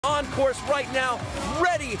On course right now,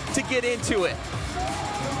 ready to get into it.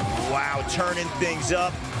 Wow, turning things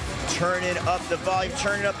up, turning up the volume,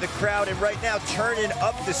 turning up the crowd, and right now turning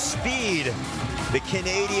up the speed. The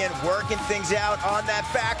Canadian working things out on that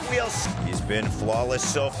back wheel. He's been flawless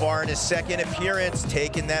so far in his second appearance,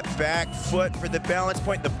 taking that back foot for the balance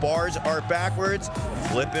point. The bars are backwards,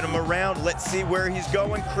 flipping him around. Let's see where he's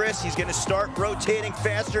going, Chris. He's gonna start rotating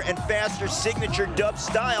faster and faster, signature dub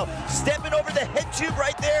style. Stepping over the head tube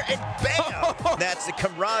right there, and bam! That's the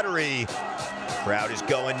camaraderie. Crowd is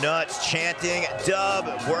going nuts, chanting dub,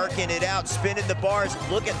 working it out, spinning the bars.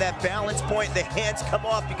 Look at that balance point. The hands come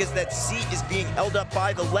off because that seat is being held up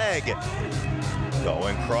by the leg.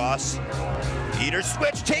 Going cross. Heater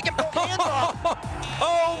switch, taking both hands off.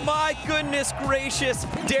 Oh my goodness gracious,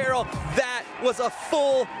 Daryl, that was a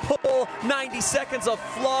full 90 seconds of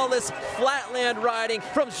flawless flatland riding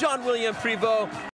from William Prévost.